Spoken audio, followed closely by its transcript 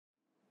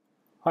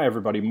Hi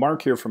everybody,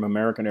 Mark here from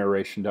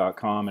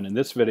acre-sized, and in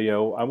this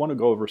video I want to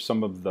go over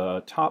some of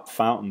the top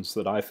fountains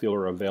that I feel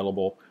are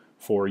available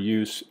for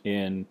use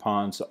in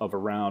ponds of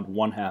around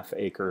 1/2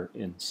 acre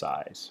in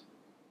size.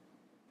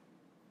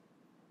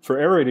 For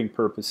aerating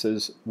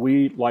purposes,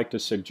 we like to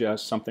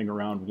suggest something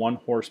around 1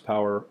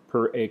 horsepower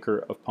per acre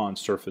of pond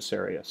surface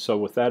area. So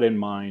with that in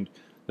mind,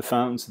 the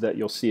fountains that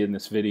you'll see in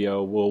this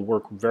video will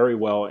work very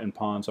well in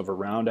ponds of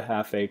around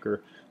 1/2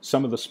 acre.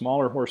 Some of the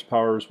smaller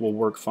horsepowers will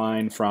work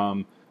fine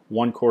from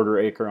 1/4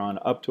 acre on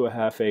up to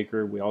 1/2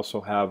 acre. We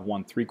also have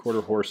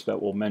 1/3 horse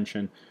that we'll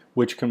mention,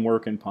 which can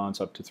work in ponds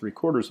up to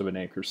 3/4 of an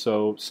acre.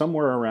 So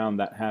somewhere around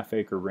that 1/2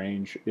 acre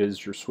range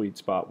is your sweet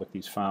spot with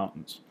these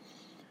fountains.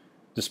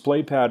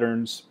 Display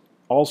patterns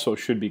also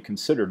should be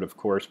considered, of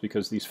course,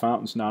 because these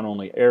fountains not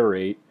only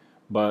aerate,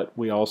 but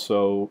we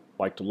also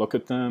like to look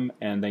at them,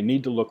 and they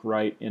need to look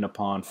right in a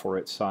pond for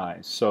its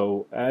size.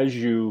 So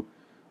as you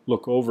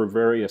look over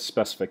various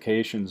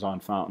specifications on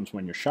fountains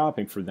when you're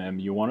shopping for them,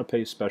 you want to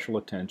pay special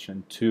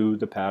attention to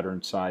the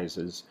pattern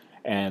sizes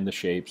and the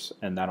shapes,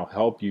 and that'll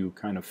help you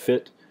kind of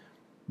fit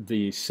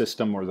the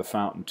system or the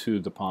fountain to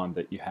the pond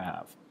that you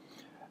have.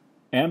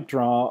 Amp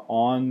draw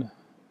on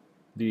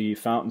the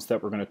fountains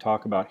that we're going to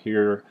talk about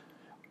here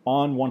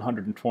on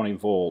 120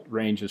 volt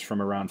ranges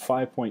from around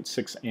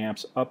 5.6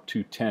 amps up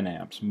to 10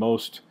 amps.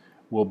 Most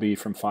will be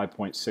from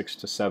 5.6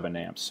 to 7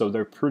 amps, so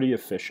they're pretty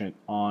efficient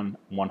on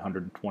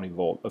 120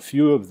 volt. A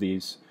few of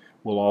these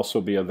will also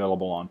be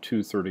available on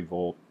 230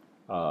 volt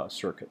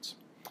circuits.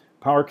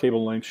 Power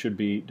cable length should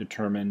be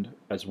determined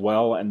as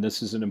well, and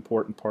this is an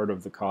important part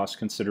of the cost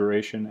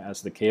consideration.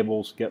 As the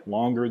cables get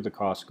longer, the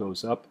cost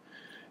goes up,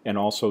 and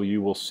also you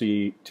will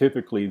see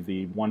typically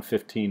the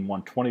 115,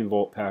 120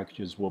 volt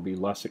packages will be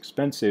less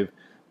expensive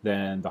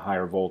than the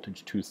higher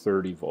voltage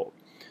 230 volt.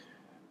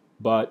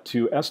 But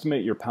to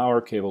estimate your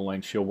power cable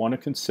lengths, you'll want to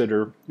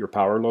consider your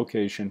power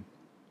location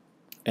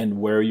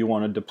and where you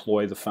want to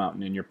deploy the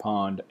fountain in your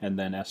pond, and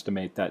then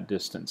estimate that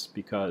distance,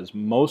 because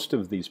most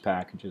of these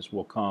packages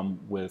will come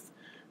with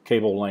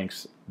cable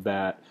lengths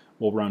that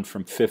will run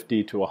from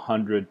 50 to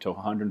 100 to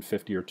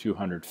 150 or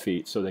 200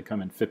 feet. So they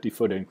come in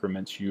 50-foot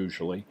increments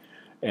usually,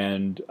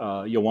 and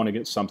you'll want to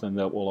get something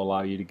that will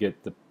allow you to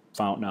get the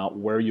fountain out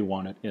where you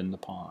want it in the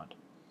pond.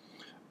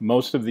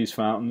 Most of these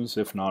fountains,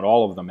 if not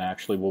all of them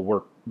actually, will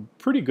work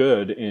pretty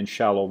good in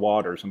shallow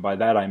waters, and by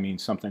that I mean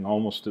something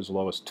almost as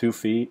low as 2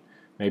 feet,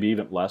 maybe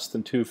even less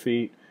than 2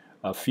 feet.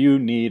 A few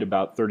need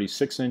about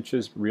 36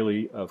 inches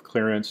really of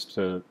clearance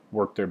to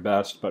work their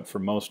best, but for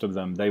most of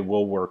them they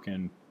will work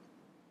in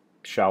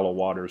shallow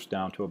waters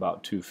down to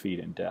about 2 feet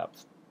in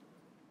depth.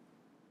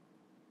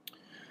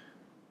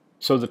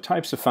 So the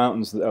types of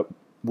fountains that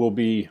will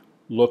be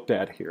looked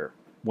at here.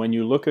 When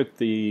you look at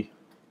the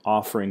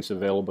offerings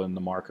available in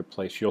the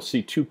marketplace, you'll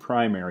see two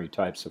primary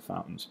types of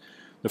fountains.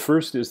 The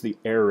first is the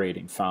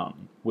aerating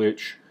fountain,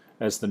 which,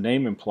 as the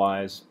name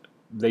implies,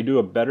 they do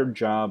a better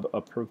job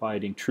of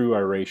providing true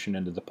aeration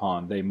into the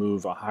pond. They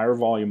move a higher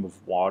volume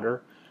of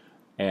water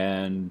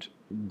and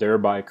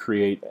thereby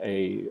create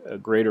a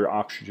greater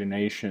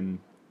oxygenation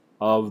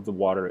of the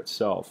water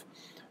itself.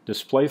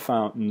 Display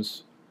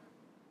fountains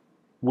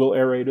will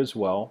aerate as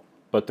well,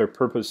 but their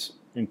purpose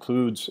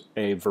includes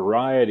a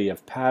variety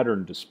of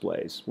pattern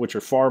displays, which are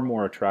far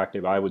more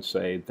attractive, I would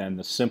say, than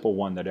the simple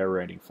one that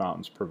aerating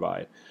fountains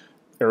provide.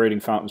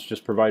 Aerating fountains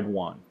just provide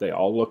one. They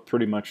all look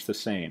pretty much the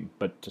same,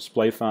 but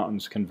display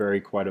fountains can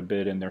vary quite a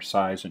bit in their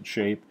size and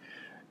shape,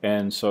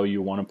 and so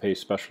you want to pay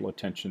special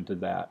attention to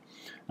that.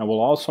 Now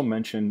we'll also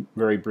mention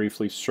very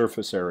briefly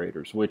surface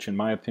aerators, which in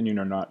my opinion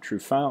are not true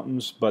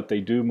fountains, but they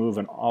do move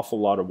an awful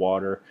lot of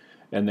water,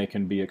 and they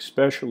can be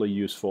especially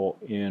useful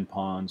in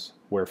ponds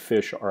where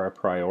fish are a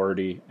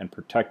priority and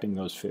protecting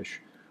those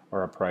fish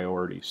are a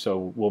priority.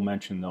 So we'll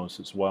mention those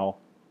as well.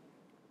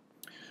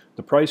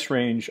 The price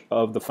range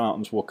of the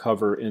fountains we'll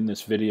cover in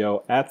this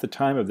video at the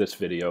time of this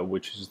video,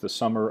 which is the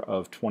summer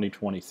of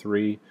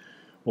 2023,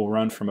 will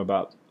run from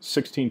about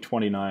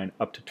 $16.29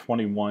 up to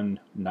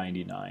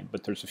 $21.99.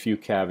 But there's a few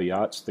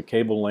caveats. The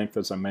cable length,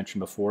 as I mentioned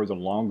before, the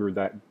longer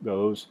that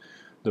goes,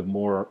 the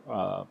more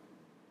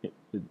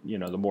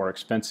the more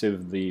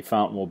expensive the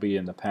fountain will be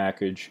in the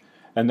package.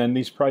 And then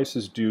these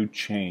prices do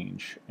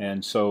change,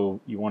 and so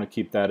you want to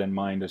keep that in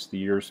mind as the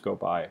years go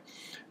by.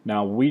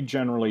 Now, we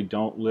generally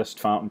don't list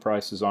fountain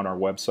prices on our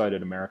website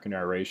at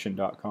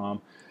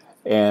acre-sized,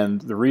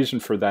 and the reason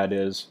for that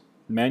is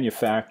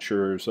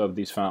manufacturers of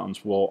these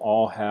fountains will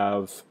all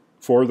have,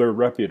 for their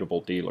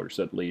reputable dealers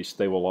at least,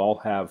 they will all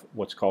have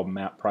what's called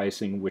MAP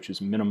pricing, which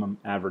is minimum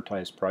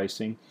advertised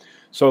pricing.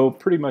 So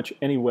pretty much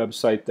any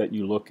website that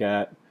you look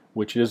at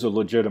which is a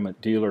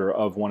legitimate dealer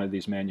of one of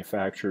these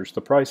manufacturers,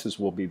 the prices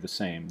will be the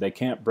same. They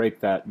can't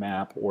break that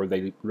map or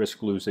they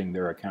risk losing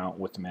their account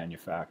with the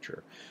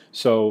manufacturer.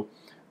 So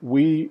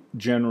we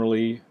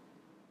generally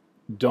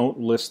don't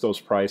list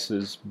those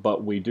prices,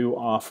 but we do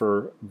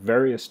offer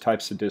various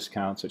types of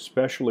discounts,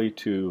 especially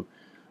to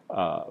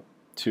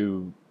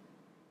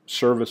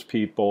service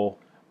people,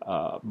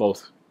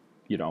 both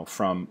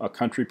from a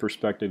country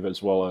perspective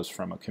as well as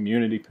from a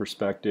community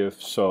perspective.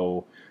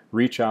 So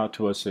reach out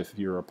to us if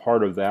you're a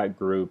part of that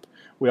group.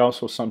 We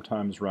also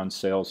sometimes run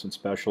sales and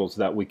specials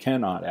that we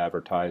cannot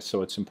advertise,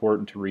 so it's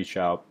important to reach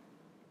out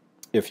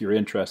if you're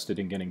interested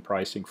in getting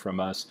pricing from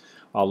us.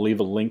 I'll leave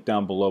a link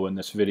down below in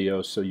this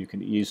video so you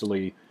can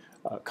easily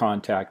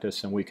contact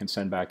us, and we can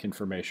send back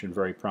information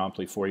very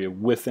promptly for you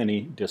with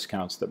any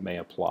discounts that may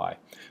apply.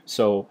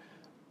 So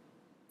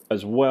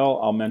as well,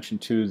 I'll mention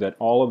too that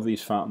all of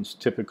these fountains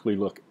typically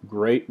look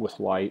great with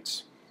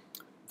lights.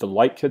 The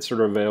light kits that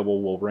are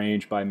available will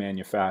range by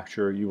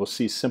manufacturer. You will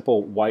see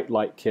simple white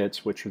light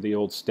kits, which are the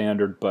old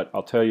standard, but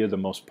I'll tell you the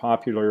most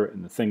popular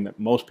and the thing that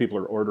most people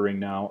are ordering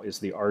now is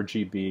the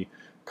RGB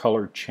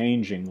color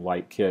changing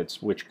light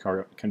kits, which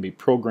can be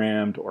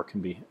programmed or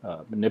can be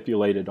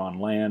manipulated on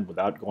land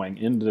without going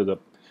into the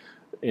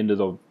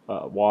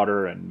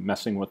water and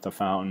messing with the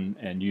fountain,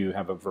 and you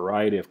have a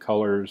variety of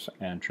colors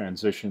and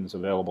transitions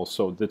available,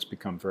 so that's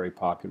become very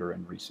popular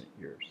in recent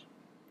years.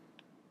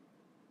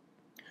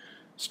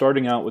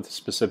 Starting out with the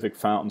specific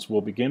fountains,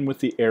 we'll begin with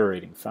the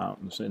aerating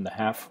fountains in the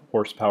 1/2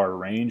 horsepower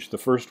range. The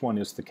first one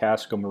is the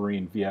Kasco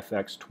Marine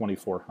VFX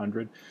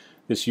 2400.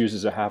 This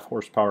uses a 1/2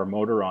 horsepower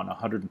motor on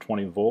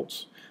 120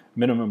 volts.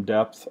 Minimum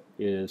depth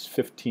is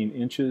 15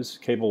 inches.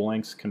 Cable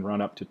lengths can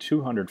run up to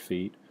 200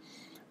 feet.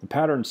 The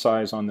pattern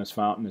size on this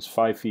fountain is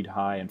 5 feet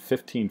high and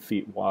 15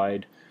 feet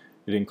wide.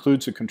 It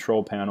includes a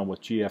control panel with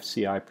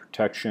GFCI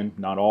protection.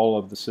 Not all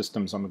of the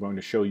systems I'm going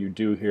to show you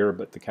do here,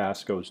 but the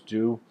Kascos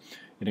do.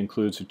 It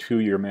includes a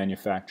 2-year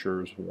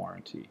manufacturer's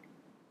warranty.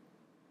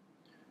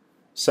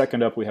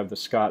 Second up, we have the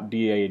Scott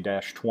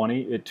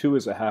DA-20. It too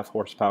is a 1/2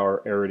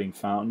 horsepower aerating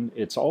fountain.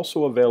 It's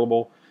also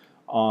available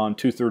on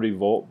 230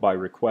 volt by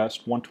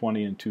request,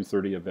 120 and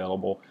 230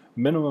 available.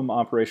 Minimum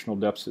operational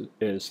depth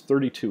is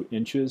 32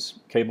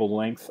 inches, cable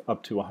length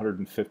up to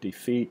 150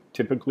 feet.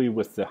 Typically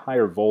with the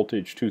higher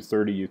voltage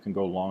 230 you can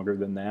go longer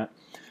than that.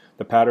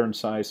 The pattern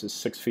size is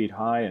 6 feet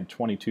high and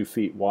 22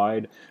 feet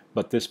wide,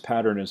 but this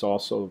pattern is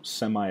also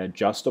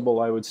semi-adjustable,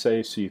 I would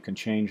say, so you can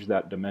change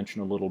that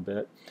dimension a little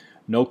bit.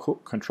 No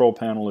control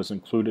panel is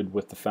included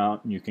with the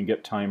fountain. You can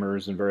get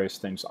timers and various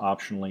things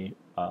optionally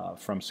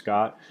from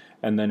Scott,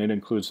 and then it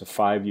includes a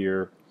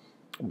 5-year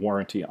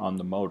warranty on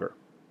the motor.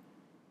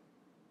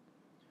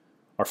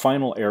 Our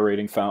final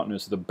aerating fountain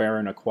is the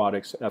Bearon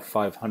Aquatics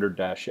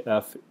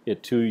F500-F.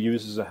 It too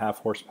uses a 1/2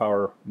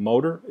 horsepower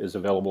motor, is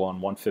available on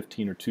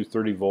 115 or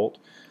 230 volt.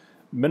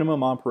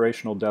 Minimum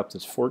operational depth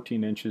is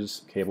 14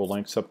 inches, cable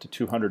lengths up to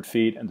 200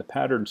 feet, and the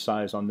pattern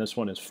size on this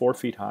one is 4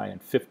 feet high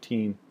and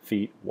 15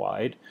 feet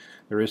wide.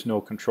 There is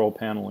no control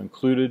panel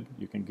included.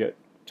 You can get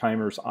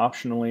timers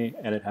optionally,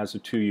 and it has a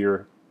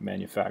 2-year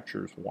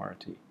manufacturer's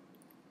warranty.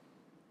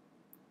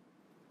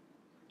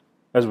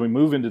 As we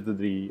move into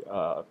the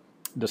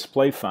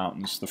display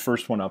fountains, the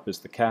first one up is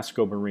the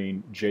Kasco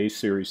Marine J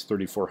Series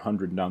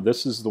 3400. Now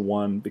this is the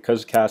one,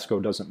 because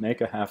Kasco doesn't make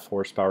a 1/2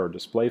 horsepower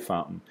display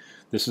fountain,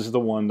 this is the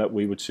one that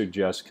we would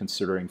suggest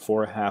considering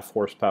for a 1/2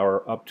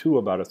 horsepower up to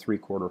about a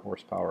 3/4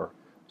 horsepower,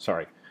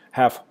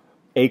 1/2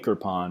 acre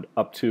pond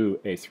up to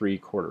a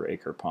 3/4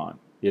 acre pond.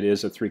 It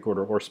is a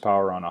 3/4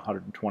 horsepower on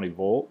 120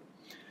 volt.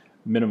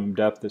 Minimum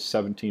depth is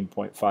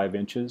 17.5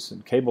 inches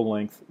and cable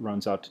length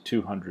runs out to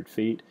 200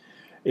 feet.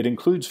 It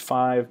includes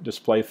 5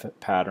 display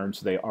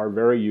patterns. They are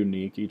very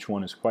unique. Each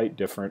one is quite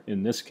different.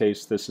 In this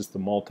case, this is the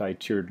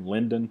multi-tiered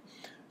linden.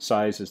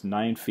 Size is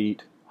 9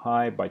 feet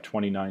high by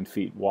 29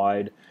 feet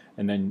wide,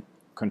 and then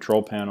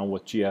control panel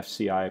with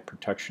GFCI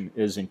protection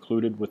is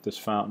included with this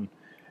fountain,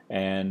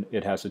 and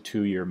it has a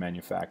 2-year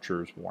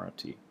manufacturer's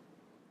warranty.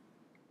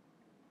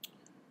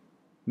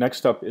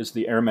 Next up is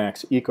the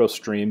Airmax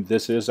EcoStream.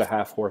 This is a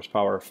 1/2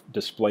 horsepower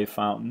display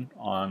fountain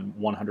on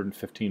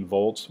 115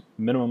 volts.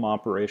 Minimum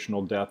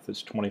operational depth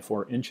is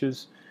 24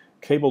 inches.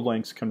 Cable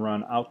lengths can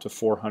run out to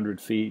 400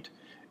 feet.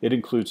 It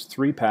includes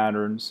 3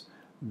 patterns.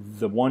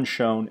 The one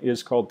shown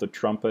is called the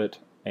Trumpet,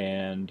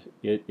 and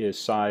it is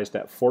sized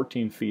at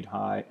 14 feet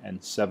high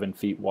and 7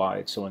 feet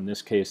wide. So in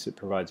this case, it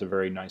provides a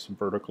very nice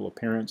vertical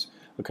appearance.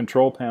 A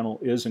control panel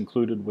is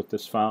included with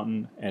this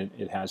fountain, and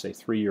it has a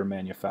 3-year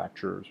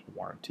manufacturer's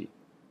warranty.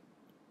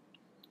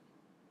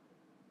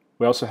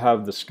 We also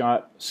have the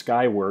Scott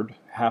Skyward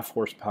 1/2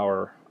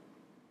 horsepower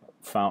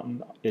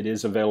fountain. It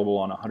is available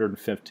on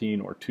 115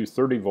 or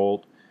 230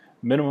 volt.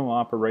 Minimum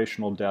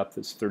operational depth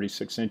is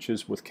 36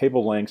 inches with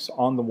cable lengths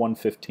on the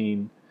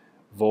 115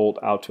 volt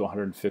out to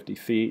 150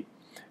 feet.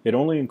 It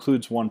only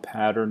includes 1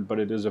 pattern, but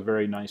it is a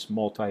very nice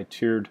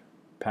multi-tiered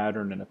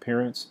pattern and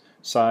appearance.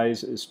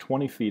 Size is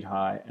 20 feet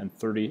high and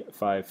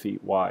 35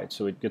 feet wide,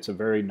 so it gets a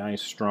very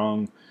nice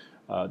strong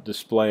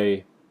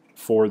display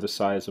for the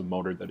size of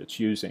motor that it's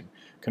using.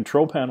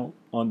 Control panel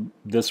on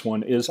this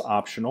one is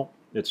optional.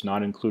 It's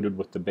not included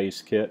with the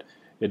base kit.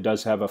 It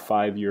does have a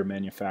 5-year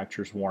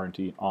manufacturer's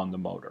warranty on the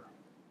motor.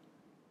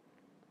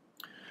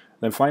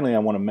 Then finally, I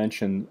want to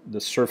mention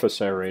the surface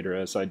aerator,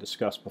 as I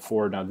discussed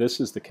before. Now this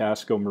is the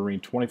Kasco Marine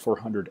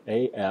 2400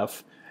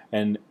 AF,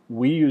 and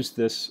we use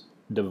this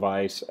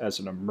device as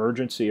an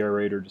emergency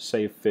aerator to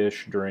save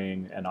fish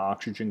during an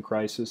oxygen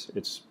crisis.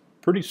 It's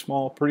pretty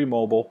small, pretty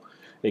mobile.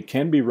 It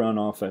can be run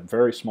off a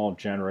very small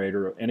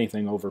generator.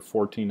 Anything over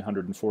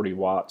 1440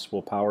 watts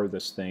will power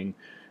this thing.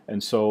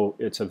 And so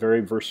it's a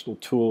very versatile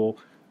tool,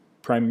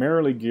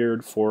 primarily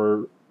geared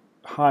for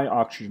high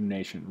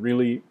oxygenation,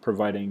 really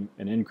providing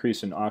an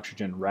increase in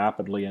oxygen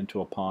rapidly into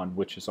a pond,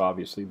 which is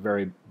obviously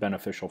very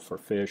beneficial for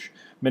fish.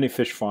 Many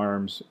fish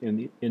farms in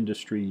the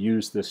industry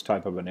use this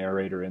type of an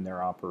aerator in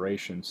their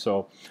operation.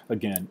 So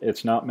again,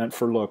 it's not meant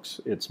for looks,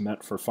 it's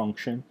meant for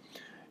function.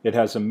 It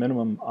has a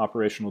minimum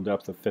operational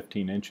depth of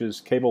 15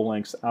 inches, cable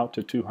lengths out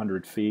to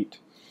 200 feet,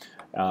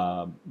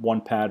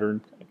 one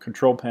pattern,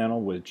 control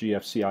panel with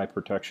GFCI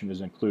protection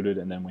is included,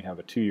 and then we have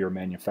a 2-year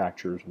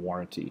manufacturer's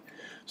warranty.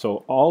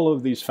 So all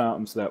of these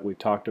fountains that we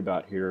talked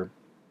about here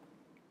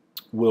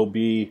will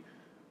be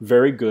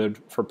very good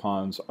for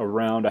ponds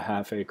around a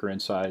 ½ acre in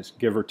size,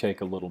 give or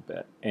take a little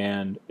bit.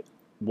 And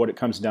what it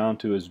comes down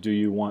to is, do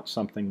you want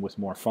something with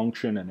more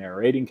function and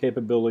aerating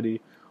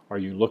capability? Are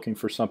you looking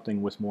for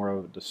something with more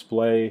of a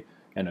display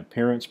and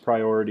appearance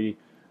priority?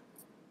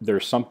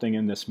 There's something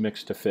in this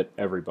mix to fit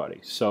everybody.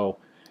 So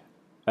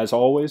as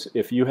always,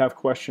 if you have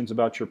questions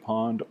about your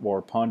pond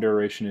or pond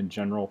aeration in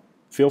general,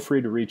 feel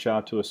free to reach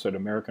out to us at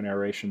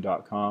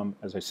americanaeration.com.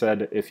 As I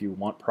said, if you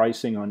want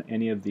pricing on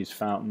any of these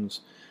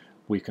fountains,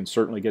 we can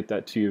certainly get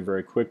that to you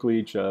very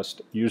quickly.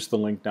 Just use the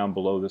link down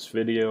below this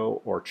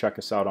video or check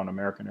us out on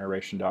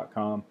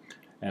americanaeration.com,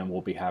 and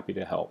we'll be happy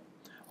to help.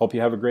 Hope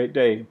you have a great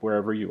day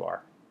wherever you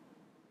are.